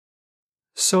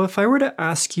So, if I were to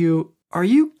ask you, are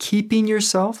you keeping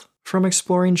yourself from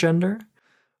exploring gender?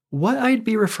 What I'd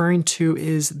be referring to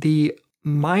is the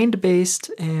mind based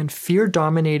and fear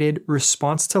dominated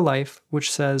response to life,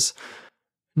 which says,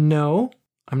 no,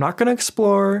 I'm not going to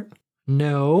explore.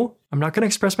 No, I'm not going to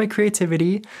express my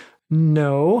creativity.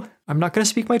 No, I'm not going to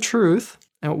speak my truth.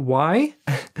 And why?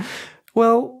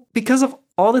 Well, because of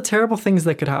all the terrible things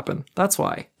that could happen. That's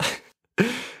why.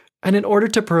 And in order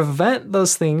to prevent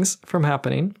those things from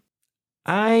happening,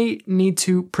 I need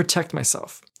to protect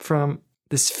myself from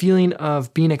this feeling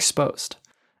of being exposed.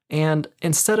 And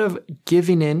instead of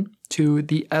giving in to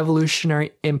the evolutionary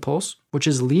impulse, which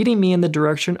is leading me in the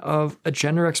direction of a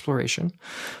gender exploration,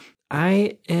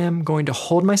 I am going to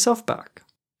hold myself back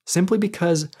simply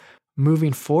because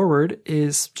moving forward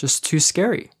is just too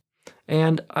scary.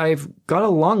 And I've got a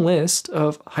long list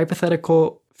of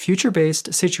hypothetical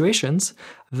future-based situations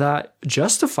that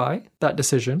justify that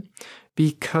decision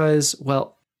because,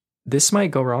 well, this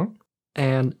might go wrong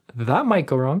and that might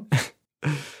go wrong.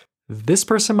 This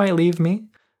person might leave me.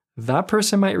 That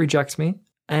person might reject me.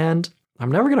 And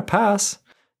I'm never going to pass.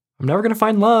 I'm never going to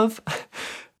find love.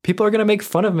 People are going to make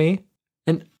fun of me,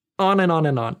 and on and on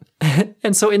and on.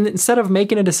 And so instead of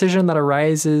making a decision that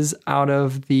arises out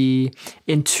of the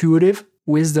intuitive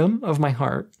wisdom of my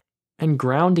heart and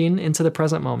grounding into the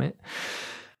present moment,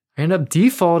 I end up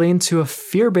defaulting to a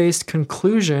fear-based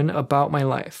conclusion about my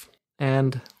life.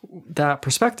 And that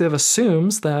perspective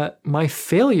assumes that my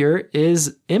failure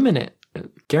is imminent,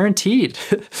 guaranteed.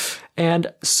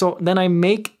 And so then I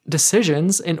make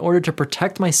decisions in order to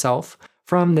protect myself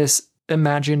from this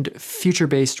imagined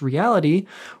future-based reality,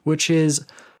 which is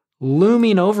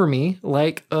looming over me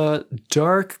like a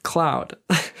dark cloud.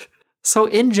 So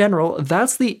in general,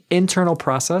 that's the internal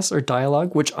process or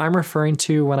dialogue, which I'm referring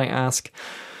to when I ask,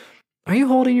 are you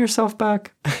holding yourself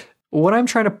back? What I'm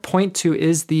trying to point to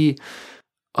is the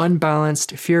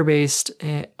unbalanced, fear-based,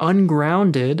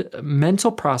 ungrounded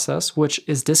mental process, which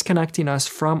is disconnecting us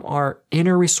from our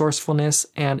inner resourcefulness,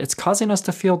 and it's causing us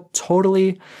to feel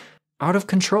totally out of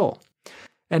control.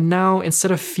 And now, instead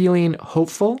of feeling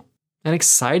hopeful and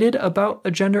excited about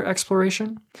a gender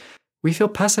exploration, we feel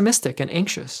pessimistic and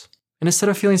anxious. And instead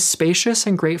of feeling spacious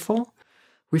and grateful,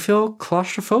 we feel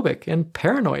claustrophobic and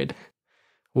paranoid.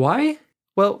 Why?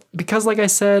 Well, because like I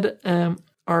said,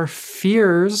 our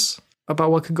fears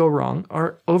about what could go wrong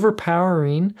are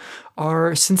overpowering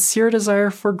our sincere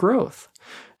desire for growth.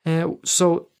 And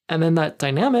then that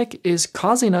dynamic is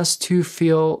causing us to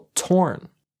feel torn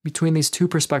between these two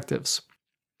perspectives.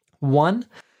 One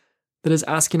that is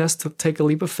asking us to take a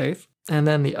leap of faith, and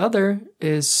then the other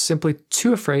is simply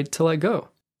too afraid to let go.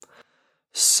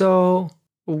 So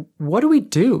what do we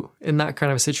do in that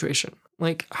kind of a situation?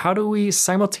 Like, how do we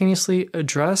simultaneously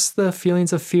address the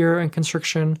feelings of fear and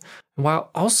constriction while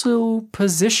also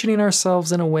positioning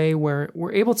ourselves in a way where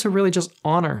we're able to really just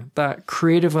honor that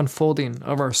creative unfolding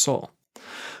of our soul?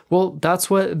 Well, that's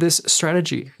what this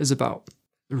strategy is about.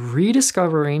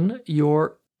 Rediscovering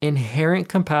your inherent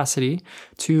capacity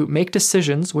to make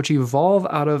decisions which evolve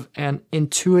out of an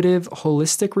intuitive,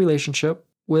 holistic relationship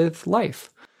with life.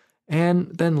 And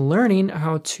then learning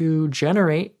how to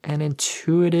generate an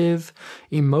intuitive,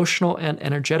 emotional, and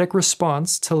energetic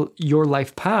response to your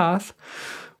life path,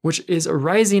 which is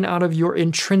arising out of your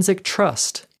intrinsic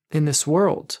trust in this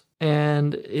world.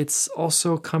 And it's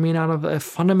also coming out of a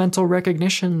fundamental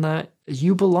recognition that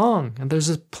you belong and there's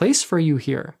a place for you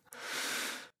here.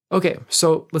 Okay,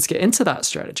 so let's get into that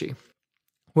strategy,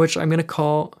 which I'm going to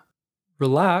call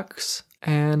relax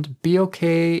and be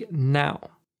okay now.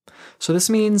 So this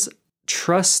means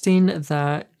trusting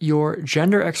that your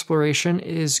gender exploration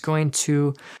is going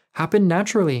to happen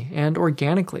naturally and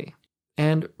organically,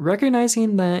 and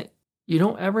recognizing that you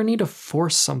don't ever need to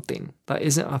force something that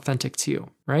isn't authentic to you,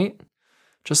 right?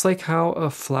 Just like how a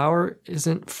flower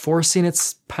isn't forcing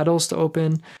its petals to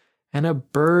open and a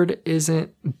bird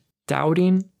isn't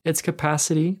doubting its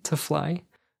capacity to fly.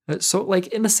 So like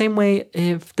in the same way,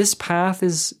 if this path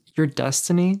is your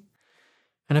destiny,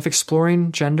 and if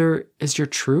exploring gender is your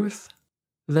truth,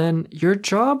 then your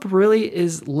job really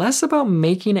is less about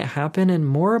making it happen and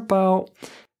more about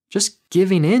just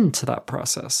giving in to that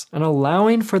process and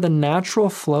allowing for the natural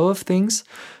flow of things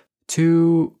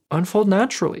to unfold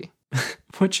naturally,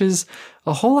 which is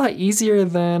a whole lot easier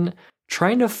than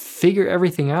trying to figure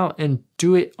everything out and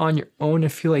do it on your own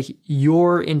and feel like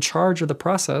you're in charge of the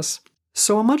process.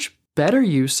 So a much better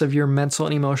use of your mental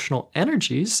and emotional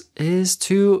energies is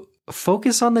to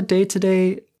focus on the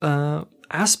day-to-day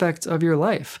aspect of your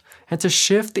life and to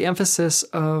shift the emphasis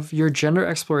of your gender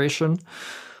exploration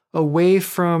away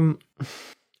from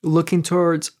looking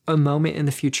towards a moment in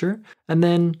the future, and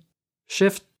then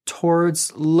shift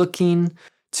towards looking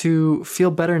to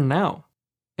feel better now.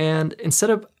 And instead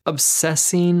of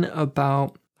obsessing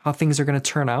about how things are going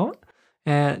to turn out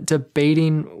and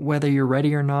debating whether you're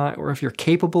ready or not, or if you're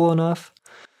capable enough,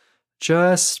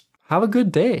 just have a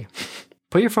good day.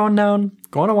 Put your phone down,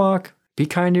 go on a walk, be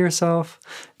kind to yourself.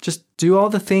 Just do all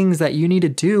the things that you need to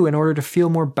do in order to feel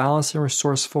more balanced and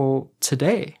resourceful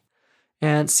today.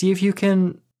 And see if you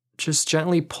can just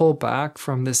gently pull back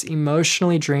from this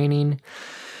emotionally draining,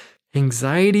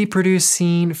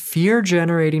 anxiety-producing,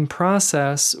 fear-generating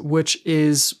process, which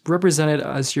is represented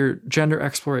as your gender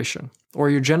exploration. Or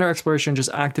your gender exploration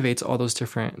just activates all those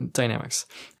different dynamics.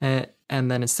 And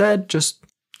then instead, just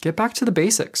get back to the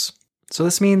basics. So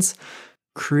this means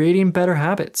creating better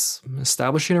habits,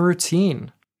 establishing a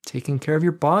routine, taking care of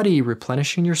your body,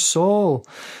 replenishing your soul,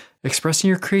 expressing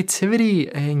your creativity,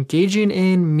 engaging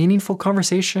in meaningful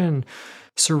conversation,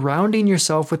 surrounding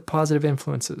yourself with positive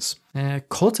influences, and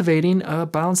cultivating a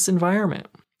balanced environment,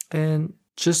 and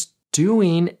just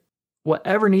doing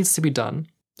whatever needs to be done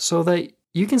so that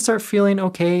you can start feeling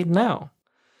okay now.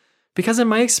 Because in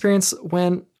my experience,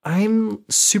 when I'm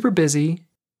super busy,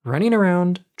 running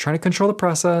around, trying to control the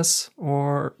process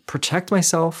or protect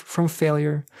myself from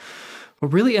failure,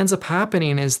 what really ends up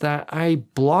happening is that I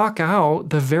block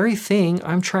out the very thing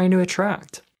I'm trying to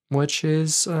attract, which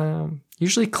is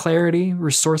usually clarity,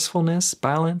 resourcefulness,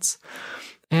 balance.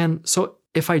 And so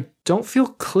if I don't feel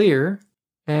clear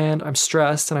and I'm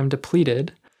stressed and I'm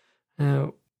depleted,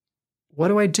 what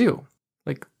do I do?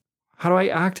 Like, how do I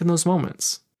act in those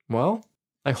moments? Well,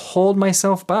 I hold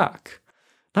myself back,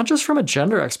 not just from a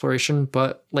gender exploration,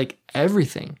 but like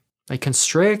everything. I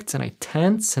constrict and I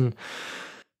tense and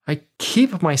I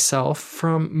keep myself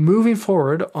from moving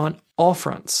forward on all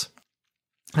fronts.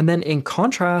 And then in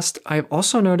contrast, I've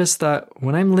also noticed that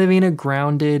when I'm living a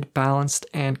grounded, balanced,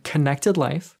 and connected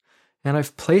life, and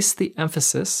I've placed the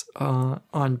emphasis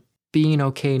on being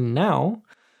okay now,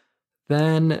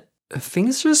 then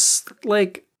things just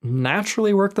like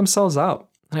naturally work themselves out.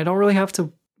 And I don't really have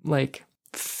to like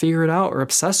figure it out or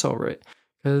obsess over it,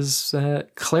 because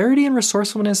clarity and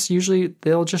resourcefulness, usually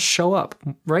they'll just show up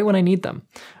right when I need them.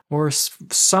 Or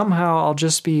somehow I'll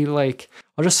just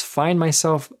find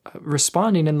myself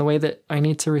responding in the way that I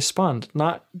need to respond.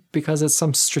 Not because it's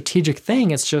some strategic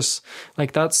thing. It's just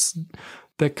like that's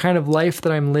the kind of life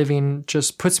that I'm living,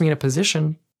 just puts me in a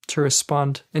position to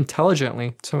respond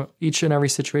intelligently to each and every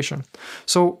situation.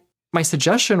 So my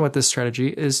suggestion with this strategy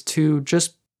is to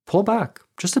just pull back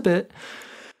just a bit,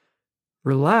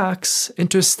 relax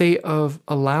into a state of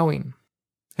allowing.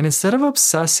 And instead of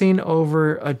obsessing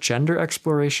over a gender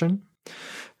exploration,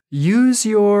 use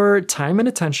your time and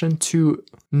attention to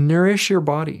nourish your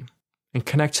body and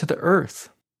connect to the earth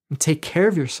and take care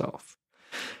of yourself.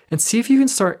 And see if you can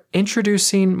start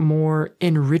introducing more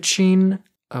enriching,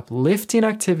 uplifting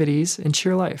activities into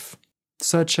your life,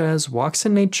 such as walks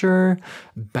in nature,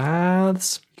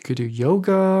 baths, you could do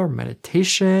yoga or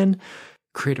meditation,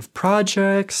 creative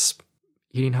projects,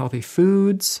 eating healthy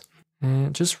foods.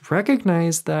 And just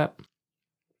recognize that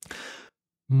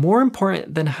more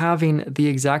important than having the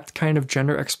exact kind of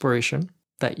gender exploration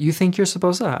that you think you're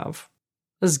supposed to have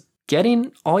is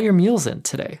getting all your meals in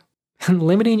today and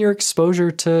limiting your exposure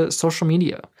to social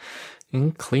media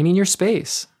and cleaning your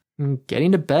space and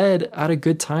getting to bed at a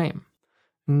good time.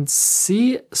 And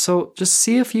just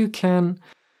see if you can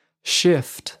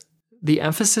shift the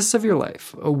emphasis of your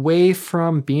life away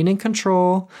from being in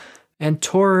control and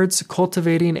towards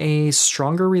cultivating a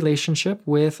stronger relationship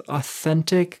with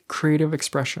authentic creative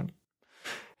expression.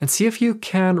 And see if you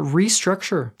can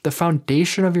restructure the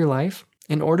foundation of your life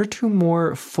in order to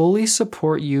more fully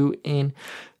support you in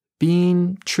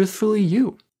being truthfully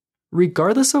you,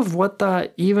 regardless of what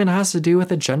that even has to do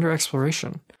with a gender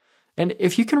exploration. And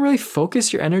if you can really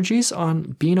focus your energies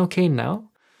on being okay now,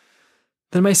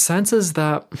 then my sense is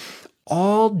that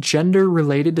all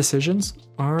gender-related decisions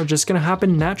are just going to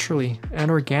happen naturally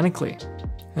and organically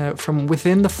from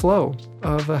within the flow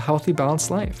of a healthy,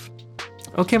 balanced life.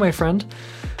 Okay, my friend,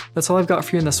 that's all I've got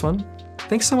for you in this one.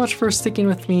 Thanks so much for sticking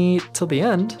with me till the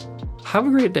end. Have a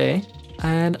great day,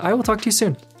 and I will talk to you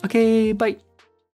soon. Okay, bye.